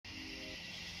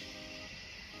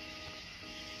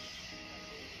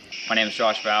My name is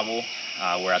Josh Babl.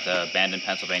 We're at the Abandoned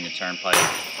Pennsylvania Turnpike,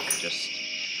 just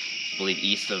I believe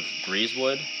east of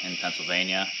Breezewood in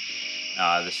Pennsylvania.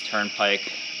 This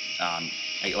turnpike,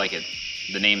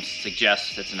 the name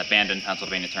suggests, it's an abandoned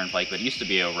Pennsylvania turnpike, but it used to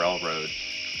be a railroad.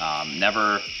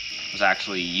 Never was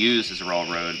actually used as a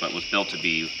railroad, but was built to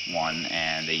be one,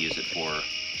 and they use it for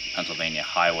Pennsylvania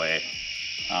highway.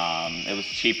 It was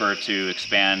cheaper to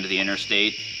expand the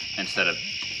interstate instead of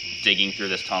digging through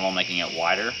this tunnel, making it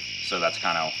wider. So that's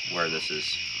kind of where this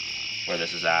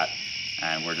is at,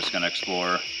 and we're just going to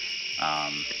explore,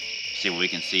 see what we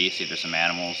can see if there's some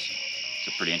animals.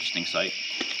 It's a pretty interesting site.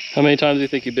 How many times do you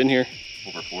think you've been here?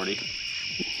 Over 40.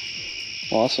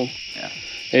 Awesome. Yeah.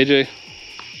 AJ.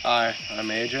 Hi, I'm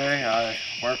AJ. I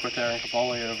work with Aaron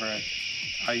Capoli over at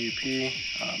IUP.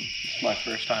 It's my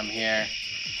first time here.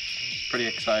 It's pretty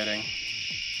exciting.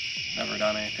 Never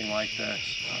done anything like this.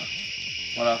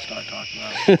 What else do I talk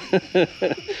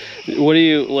about?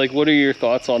 What are your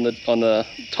thoughts on the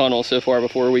tunnel so far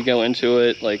before we go into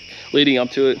it, like leading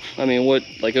up to it? I mean,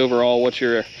 overall, what's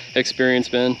your experience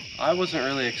been? I wasn't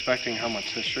really expecting how much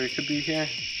history could be here.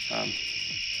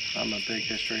 I'm a big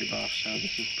history buff, so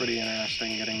this is pretty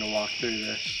interesting getting to walk through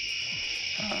this.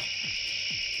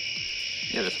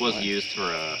 Yeah, this was used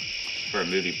for a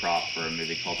movie prop for a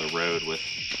movie called The Road with,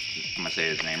 I'm gonna say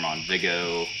his name wrong,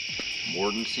 Viggo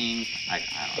Mortensen. I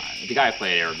don't know. The guy who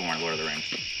played Aragorn, Lord of the Rings.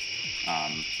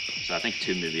 So I think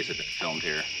 2 movies have been filmed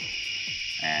here,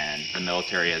 and the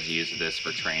military has used this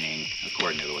for training,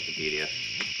 according to Wikipedia.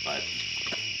 But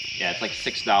yeah, it's like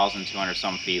 6,200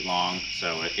 some feet long.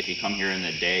 So if you come here in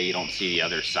the day, you don't see the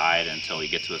other side until you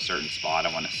get to a certain spot.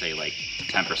 I want to say like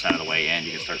 10% of the way in,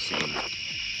 you can start seeing the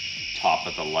top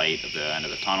of the light of the end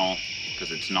of the tunnel,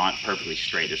 because it's not perfectly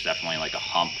straight. There's definitely like a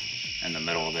hump in the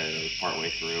middle of it, part way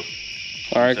through.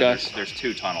 All right, so guys. There's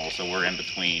 2 tunnels, so we're in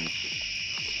between.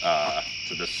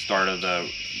 To the start of the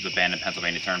abandoned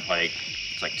Pennsylvania Turnpike,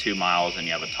 it's like 2 miles, and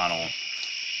you have a tunnel,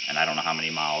 and I don't know how many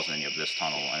miles, and then you have this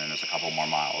tunnel, and then there's a couple more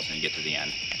miles, and you get to the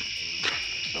end.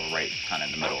 So right kind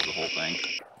of in the middle of the whole thing.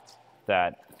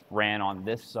 That ran on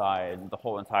this side the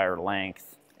whole entire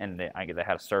length, and they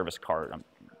had a service cart.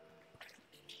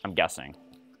 I'm guessing,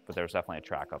 but there's definitely a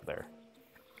track up there.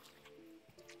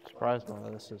 Surprised none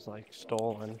of this is like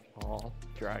stolen, all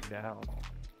dragged out.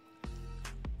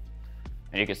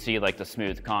 And you can see like the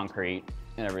smooth concrete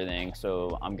and everything.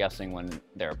 So I'm guessing when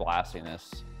they're blasting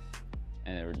this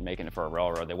and they were making it for a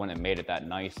railroad, they wouldn't have made it that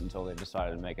nice until they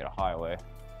decided to make it a highway.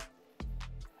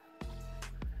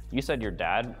 You said your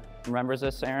dad remembers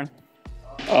this, Aaron?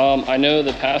 I know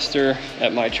the pastor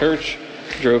at my church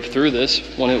drove through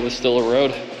this when it was still a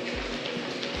road.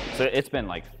 So it's been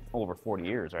like over 40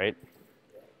 years, right?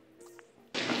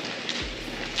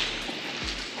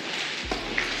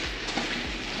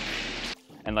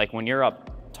 And like when you're up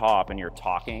top and you're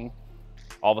talking,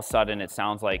 all of a sudden it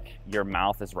sounds like your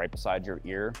mouth is right beside your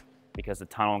ear, because the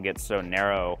tunnel gets so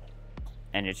narrow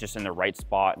and it's just in the right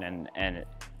spot. And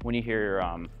when you hear,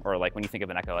 or like when you think of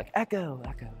an echo, like echo,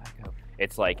 echo, echo,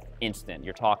 it's like instant.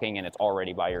 You're talking and it's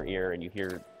already by your ear, and you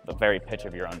hear the very pitch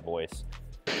of your own voice.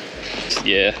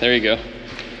 Yeah, there you go.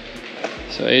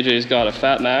 So AJ's got a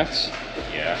Fat Max.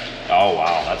 Yeah. Oh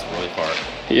wow, that's really far.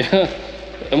 Yeah,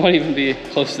 it might even be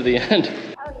close to the end.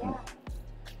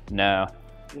 No.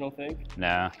 You don't think?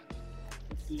 No.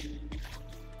 You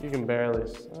can barely,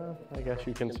 I guess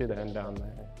you can see the end down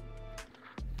there.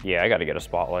 Yeah, I got to get a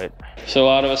spotlight. So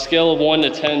out of a scale of 1 to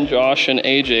 10, Josh and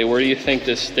AJ, where do you think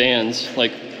this stands,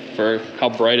 like for how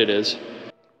bright it is?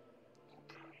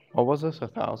 What was this,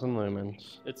 1,000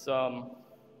 lumens? It's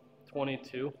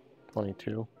 22.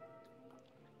 22.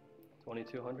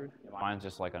 2200. Mine's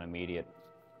just like an immediate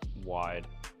wide.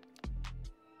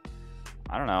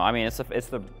 I don't know. I mean, it's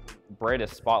the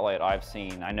brightest spotlight I've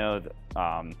seen. I know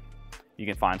that, you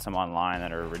can find some online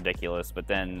that are ridiculous, but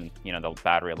then, you know, the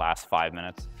battery lasts 5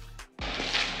 minutes.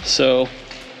 So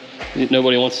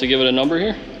nobody wants to give it a number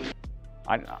here?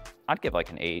 I'd give like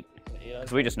an 8.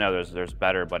 Because we just know there's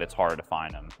better, but it's hard to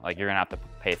find them. Like, you're gonna have to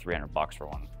pay $300 for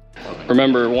one.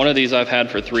 Remember, one of these I've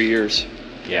had for 3 years.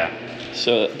 Yeah.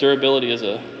 So durability is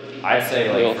I'd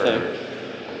say real like for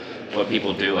thing. what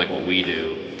people do, like what we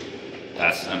do,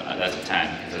 that's a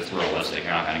 10, because it's realistic.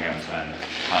 You're not gonna go and spend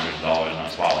hundreds of dollars on a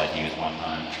spotlight to use one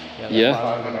time. Yeah.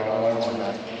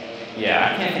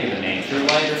 Yeah, I can't think of the name. True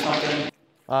Light or something?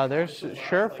 There's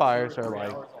Surefires are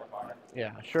like,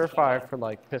 yeah, Surefire for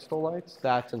like pistol lights,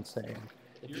 that's insane.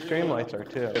 Extreme lights are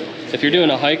too. If you're doing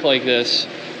a hike like this,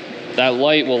 that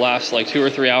light will last like 2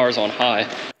 or 3 hours on high.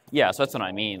 Yeah, so that's what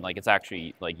I mean. Like, it's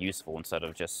actually like useful instead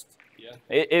of just.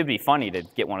 It'd be funny to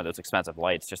get one of those expensive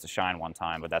lights just to shine one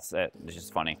time, but that's it. It's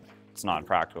just funny. it's not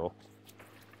practical.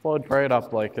 Well, it'd bright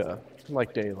up like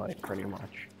daylight, pretty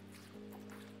much.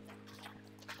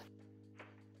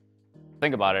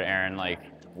 Think about it, Aaron. Like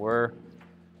we're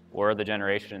the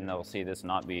generation that'll see this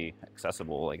not be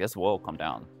accessible. Like this will come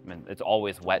down. I mean, it's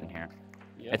always wet in here.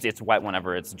 Yeah. It's wet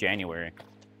whenever it's January.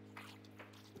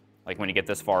 Like when you get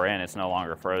this far in, it's no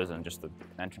longer frozen, just the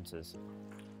entrances.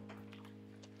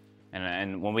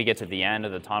 And when we get to the end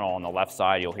of the tunnel on the left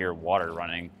side, you'll hear water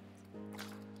running.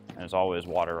 And there's always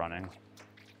water running.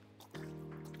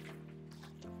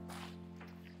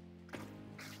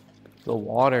 The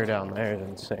water down there is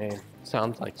insane.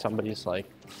 Sounds like somebody's like...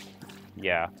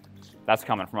 Yeah, that's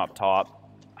coming from up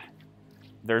top.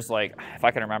 There's like, if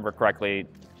I can remember correctly,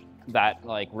 that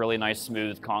like really nice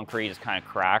smooth concrete is kind of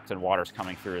cracked and water's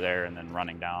coming through there and then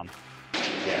running down.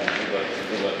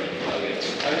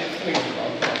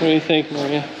 What do you think,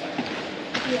 Maria?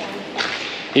 Yeah.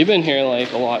 You've been here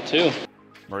like a lot too.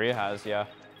 Maria has, yeah.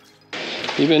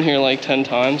 You've been here like 10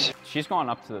 times. She's gone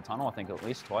up to the tunnel, I think, at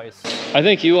least twice. I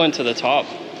think you went to the top.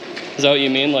 Is that what you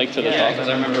mean, like to the top? Yeah, because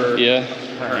I remember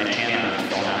her and Anna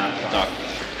going up.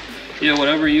 Yeah,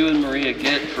 whatever you and Maria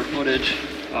get for footage,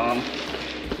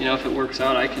 you know, if it works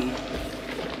out, I can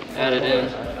add it in.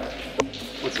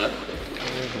 What's that?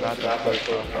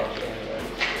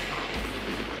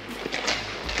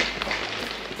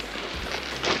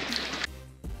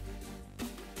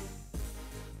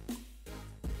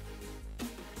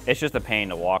 It's just a pain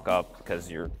to walk up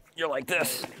because you're like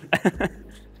this.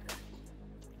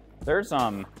 There's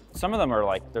some of them are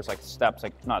like, there's like steps,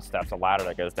 like not steps, a ladder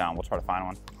that goes down. We'll try to find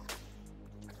one.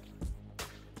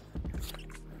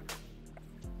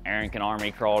 Aaron can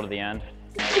army crawl to the end.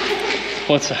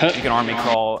 What's that? You can army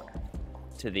crawl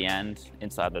to the end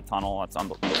inside the tunnel. That's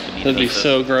unbelievable. That'd be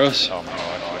so gross. Oh my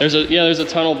God. There's a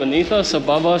tunnel beneath us,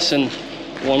 above us, and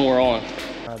one we're on.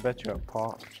 I bet you it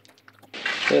popped.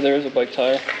 Yeah, there is a bike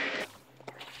tire.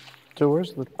 So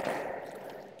where's the...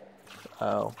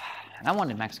 Oh. And I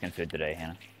wanted Mexican food today,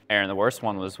 Hannah. Aaron, the worst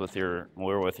one was when we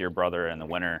were with your brother in the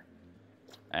winter,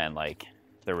 and like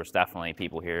there was definitely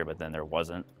people here, but then there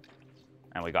wasn't.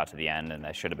 And we got to the end, and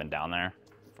they should have been down there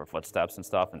for footsteps and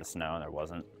stuff in the snow, and there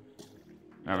wasn't.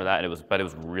 Remember that? But it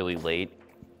was really late.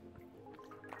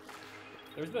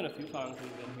 There's been a few times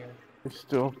we've been here. We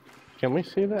still... Can we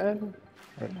see the end?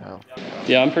 Or no?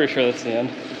 Yeah, I'm pretty sure that's the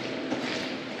end.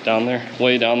 Down there,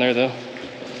 way down there though.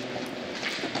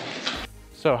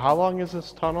 So how long is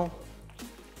this tunnel?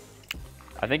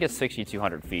 I think it's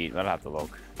 6,200 feet. I'd have to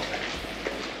look.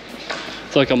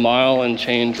 It's like a mile and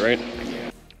change, right?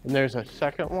 And there's a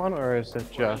second one, or is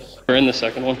it just... We're in the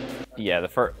second one. Yeah, the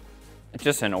first,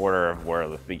 just in order of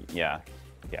where yeah.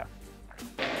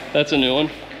 That's a new one.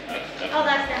 Oh,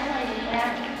 that's definitely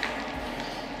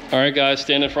that. All right, guys,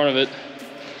 stand in front of it.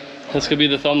 This could be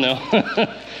the thumbnail.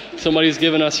 Somebody's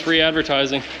giving us free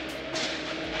advertising.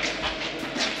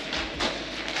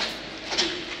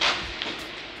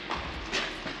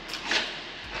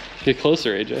 Get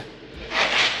closer, AJ.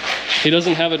 He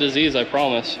doesn't have a disease, I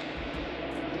promise.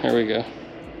 There we go.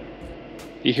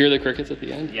 You hear the crickets at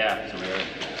the end? Yeah, it's weird.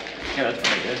 Yeah, that's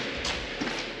pretty good.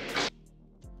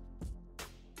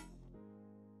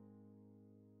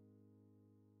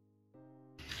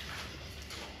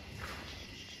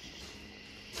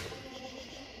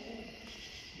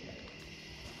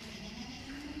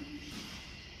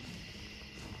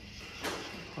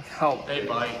 Look how big,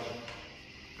 buddy.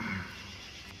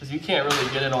 Because you can't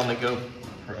really get it on the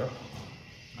GoPro.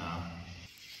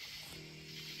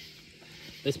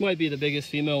 This might be the biggest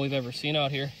female we've ever seen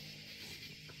out here.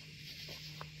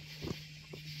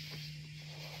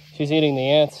 She's eating the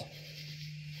ants.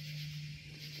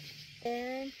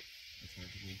 The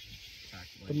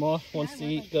moth wants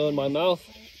to go in my mouth.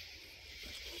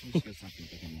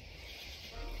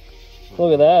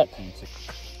 Look at that.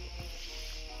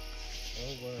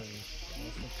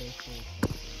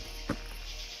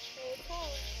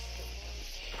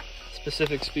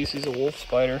 Specific species of wolf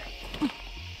spider.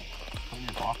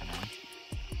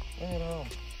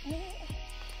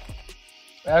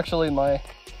 Actually, my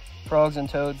frogs and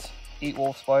toads eat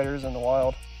wolf spiders in the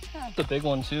wild. It's a big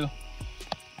one too.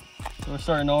 So we're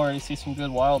starting to already see some good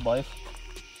wildlife.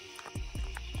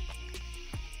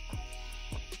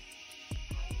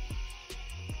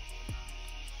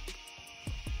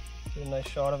 Get a nice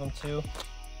shot of him too.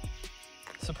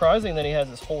 Surprising that he has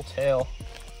his whole tail.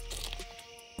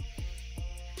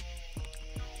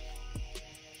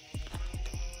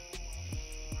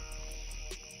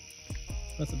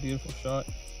 That's a beautiful shot.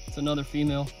 It's another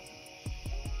female.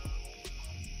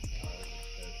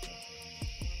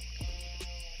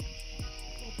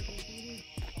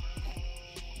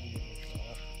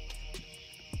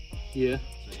 Yeah.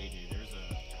 So AJ,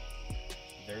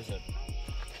 there's a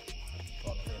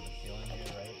up here in the ceiling here,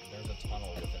 right? There's a tunnel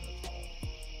within the tunnel.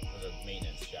 There's a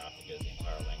maintenance shaft that goes the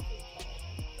entire length of the tunnel.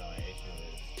 The only issue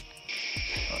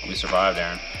is we survived,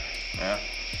 Aaron. Yeah.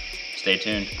 Stay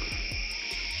tuned.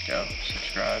 Go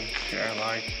subscribe, share,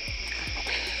 like.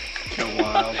 Go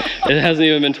wild. It hasn't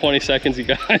even been 20 seconds, you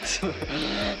guys.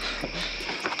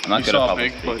 I'm not You good at saw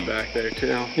public Bigfoot speaking. back there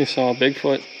too. You saw a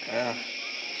Bigfoot. Yeah.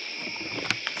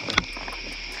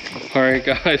 All right,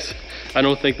 guys. I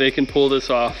don't think they can pull this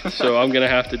off, so I'm gonna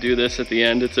have to do this at the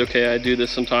end. It's okay, I do this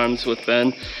sometimes with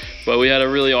Ben, but we had a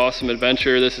really awesome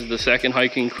adventure. This is the second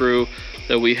hiking crew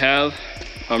that we have.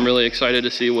 I'm really excited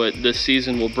to see what this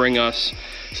season will bring us.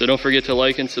 So don't forget to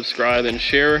like and subscribe and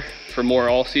share for more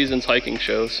all seasons hiking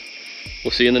shows.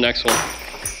 We'll see you in the next one.